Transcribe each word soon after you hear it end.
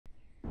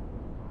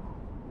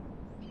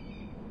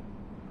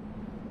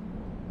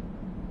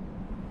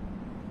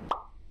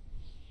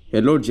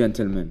Hello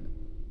gentlemen,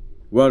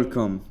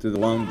 welcome to the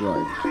long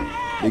drive,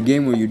 the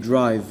game where you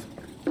drive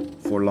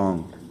for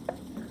long.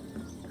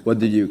 What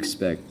did you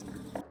expect?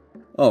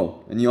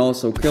 Oh, and you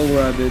also kill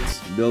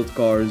rabbits, build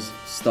cars,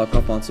 stock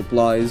up on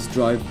supplies,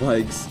 drive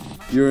bikes,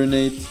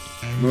 urinate,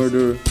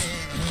 murder,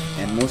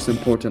 and most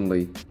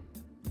importantly,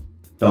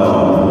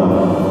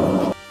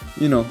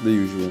 you know, the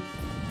usual.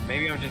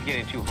 Maybe I'm just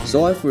getting too hungry.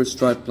 So I first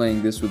tried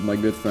playing this with my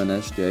good friend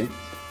SJ,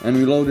 and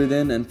we loaded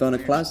in and found a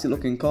classy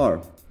looking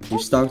car. We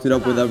stocked it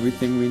up with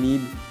everything we need,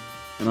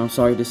 and I'm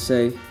sorry to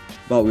say,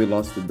 but we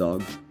lost the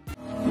dog.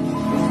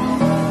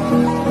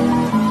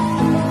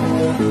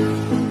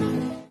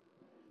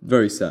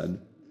 Very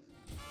sad.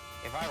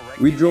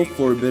 We drove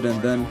for a bit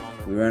and then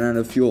we ran out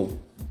of fuel.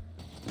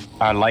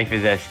 Our life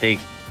is at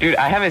stake. Dude,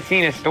 I haven't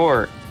seen a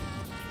store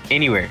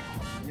anywhere.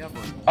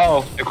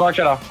 Oh, the car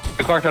shut off.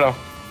 The car shut off.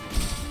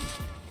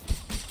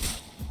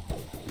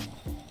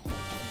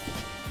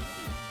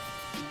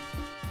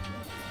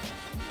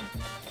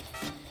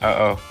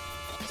 Uh-oh.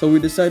 So we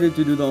decided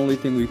to do the only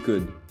thing we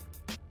could.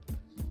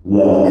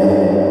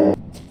 Bro.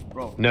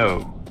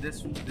 No.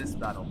 This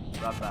battle,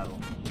 rap battle.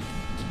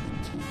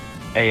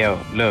 Hey yo,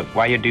 look,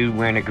 why your dude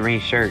wearing a green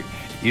shirt?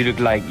 You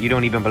look like you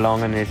don't even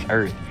belong on this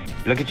earth.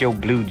 Look at your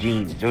blue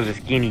jeans. Those are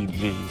skinny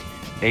jeans.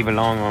 They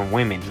belong on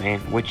women,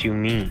 man. What you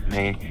mean,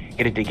 man?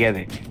 Get it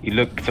together. You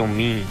look so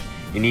mean.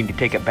 You need to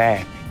take a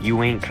bath.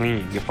 You ain't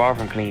clean. You're far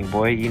from clean,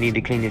 boy. You need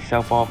to clean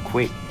yourself off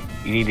quick.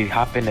 You need to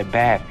hop in the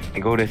bath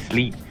and go to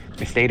sleep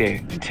and stay there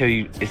until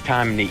it's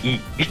time to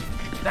eat.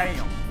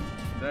 Damn.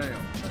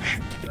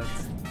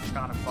 That's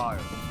kind of fire.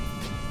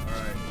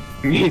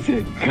 Alright. He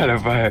said, kind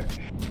of fire.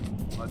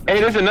 Hey,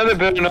 there's another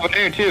building over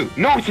there too.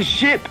 No, it's a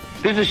ship.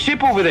 There's a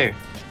ship over there.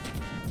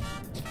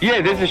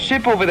 Yeah, there's a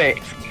ship over there.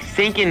 It's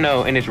sinking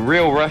though, and it's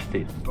real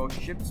rusted. Bro,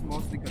 ships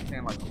mostly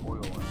contain like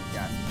oil and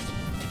gas.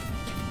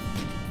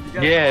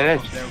 Yeah,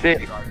 that's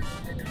sick.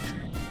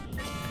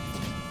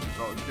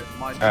 Bro,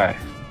 my Alright.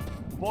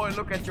 boy,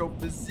 look at your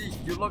physique.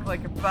 You look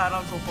like a fat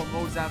uncle from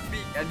Mozambique,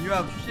 and you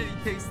have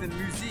shitty taste in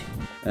music.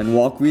 And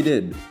walk we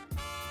did,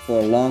 for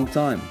a long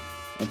time,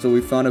 until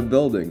we found a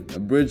building, a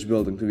bridge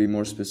building to be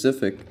more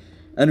specific,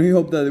 and we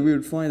hoped that we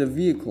would find a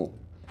vehicle.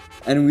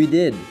 And we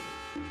did.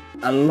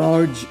 A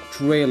large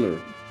trailer.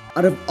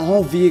 Out of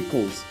all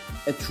vehicles,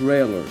 a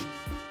trailer.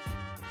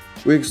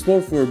 We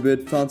explored for a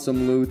bit, found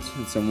some loot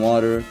and some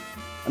water,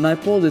 and I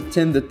pulled a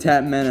Tim the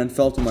Tap Man and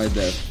fell to my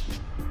death.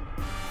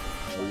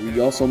 We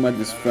also met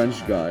this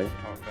French guy.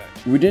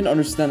 We didn't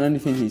understand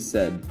anything he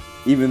said,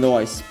 even though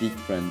I speak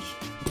French.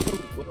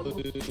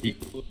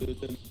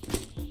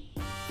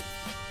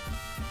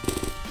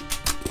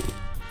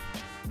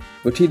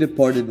 But he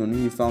departed when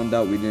he found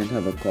out we didn't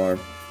have a car.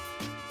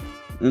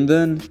 And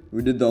then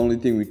we did the only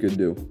thing we could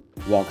do,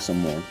 walk some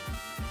more.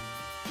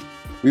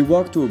 We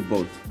walked to a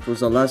boat. It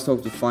was our last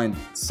hope to find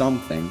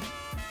something,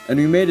 and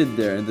we made it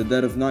there in the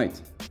dead of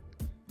night.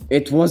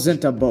 It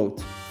wasn't a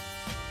boat.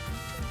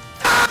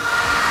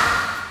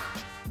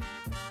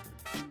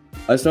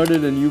 I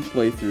started a new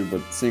playthrough,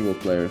 but single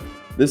player.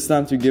 This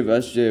time to give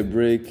SJ a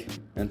break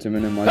and to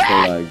minimize the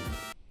lag.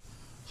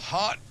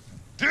 Hot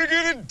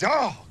diggity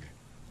dog!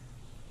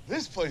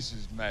 This place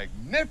is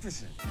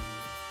magnificent.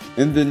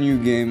 In the new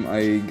game,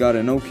 I got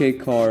an okay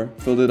car,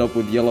 filled it up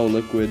with yellow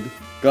liquid,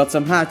 got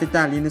some hot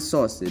Italian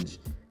sausage,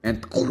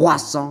 and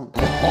croissant,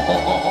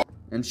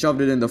 and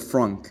shoved it in the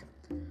frunk.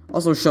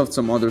 Also shoved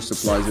some other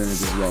supplies in it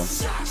as well.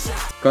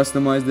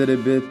 Customized it a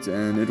bit,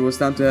 and it was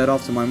time to head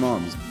off to my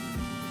mom's.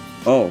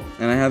 Oh,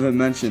 and I haven't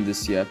mentioned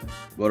this yet,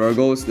 but our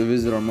goal is to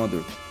visit our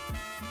mother.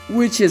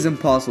 Which is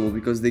impossible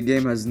because the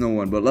game has no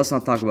one, but let's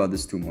not talk about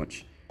this too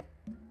much.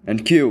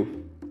 And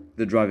cue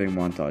the driving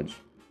montage.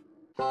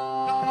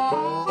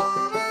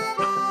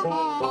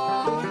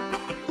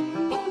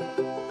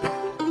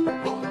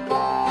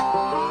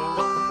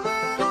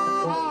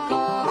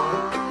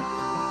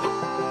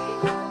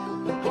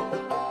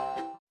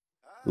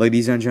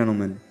 Ladies and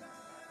gentlemen,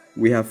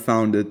 we have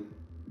found it.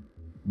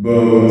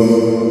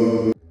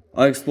 Boats.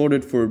 I explored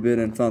it for a bit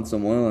and found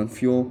some oil and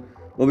fuel,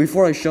 but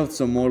before I shoved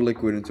some more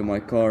liquid into my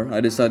car,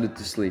 I decided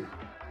to sleep.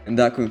 And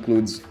that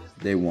concludes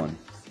day 1.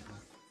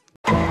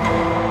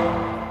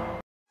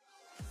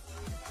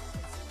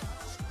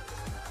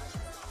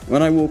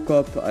 When I woke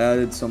up, I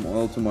added some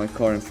oil to my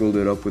car and filled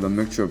it up with a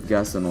mixture of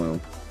gas and oil.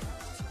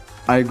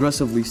 I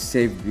aggressively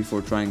saved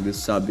before trying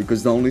this out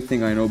because the only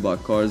thing I know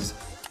about cars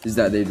is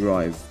that they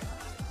drive.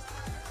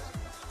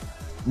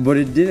 But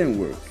it didn't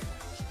work.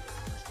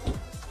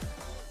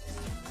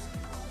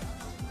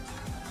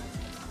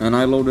 And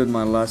I loaded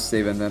my last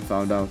save and then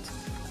found out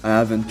I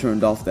haven't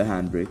turned off the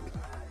handbrake.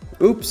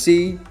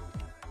 Oopsie!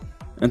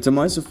 And to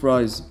my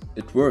surprise,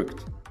 it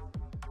worked.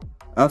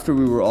 After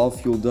we were all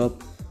fueled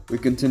up, we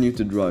continued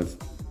to drive.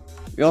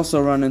 We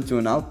also ran into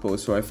an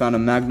outpost where I found a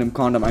Magnum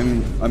condom, I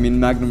mean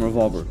Magnum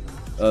revolver,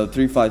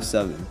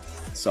 357,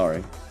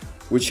 sorry,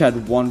 which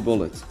had 1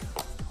 bullet,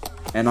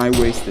 and I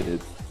wasted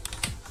it.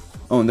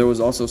 Oh, and there was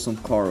also some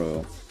car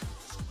oil.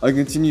 I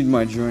continued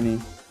my journey,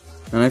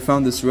 and I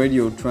found this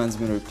radio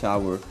transmitter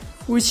tower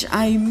which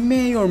I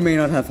may or may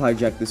not have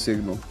hijacked the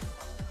signal.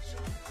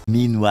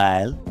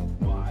 Meanwhile,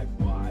 I like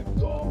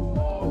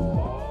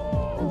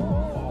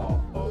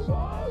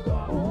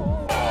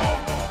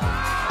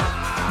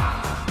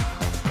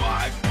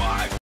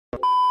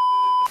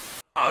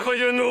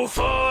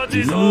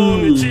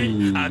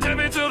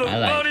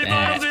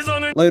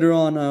that. Later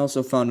on, I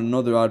also found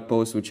another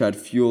outpost which had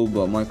fuel,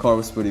 but my car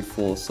was pretty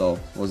full, so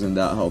wasn't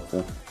that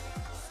helpful.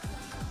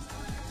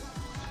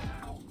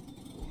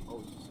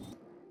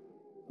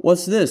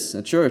 What's this?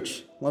 A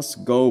church? Let's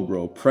go,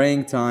 bro.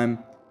 Praying time.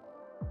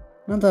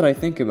 Now that I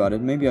think about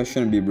it, maybe I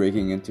shouldn't be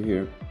breaking into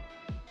here.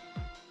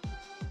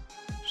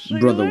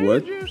 Brother,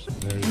 what?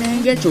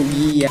 Man, get your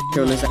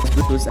careless ass,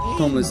 ruthless ass,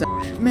 homeless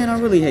ass. Man, I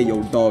really hate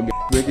your dog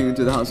breaking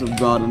into the house of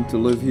God and to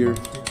live here.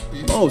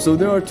 Oh, so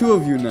there are two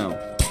of you now.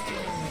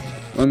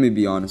 Let me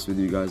be honest with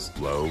you guys.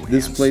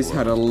 This place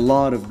had a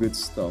lot of good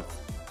stuff.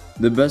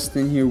 The best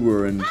in here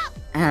were an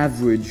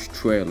average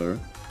trailer,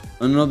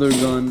 another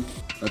gun,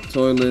 a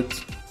toilet,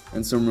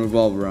 and some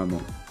revolver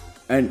ammo.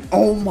 And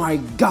oh my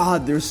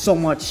god, there's so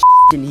much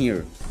in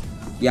here.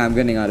 Yeah, I'm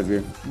getting out of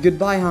here.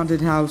 Goodbye,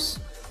 haunted house.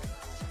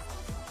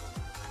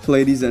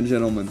 Ladies and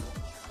gentlemen,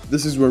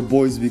 this is where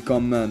boys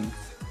become men.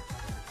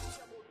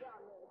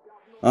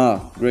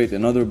 Ah, great,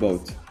 another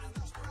boat.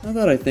 Now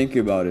that I think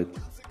about it,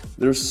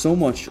 there's so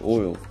much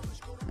oil.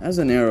 As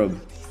an Arab,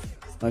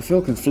 I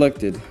feel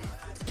conflicted.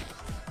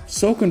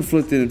 So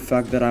conflicted, in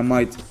fact, that I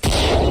might...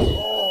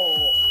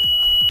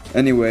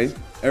 Anyway,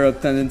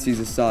 Arab tendencies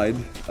aside,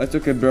 I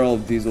took a barrel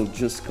of diesel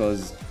just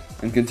cause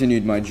and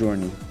continued my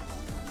journey.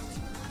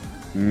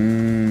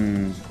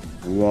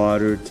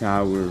 Water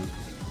tower.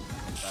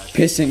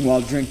 Pissing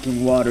while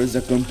drinking water is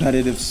a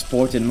competitive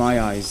sport in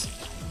my eyes.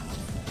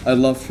 I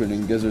love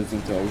turning deserts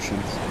into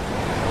oceans.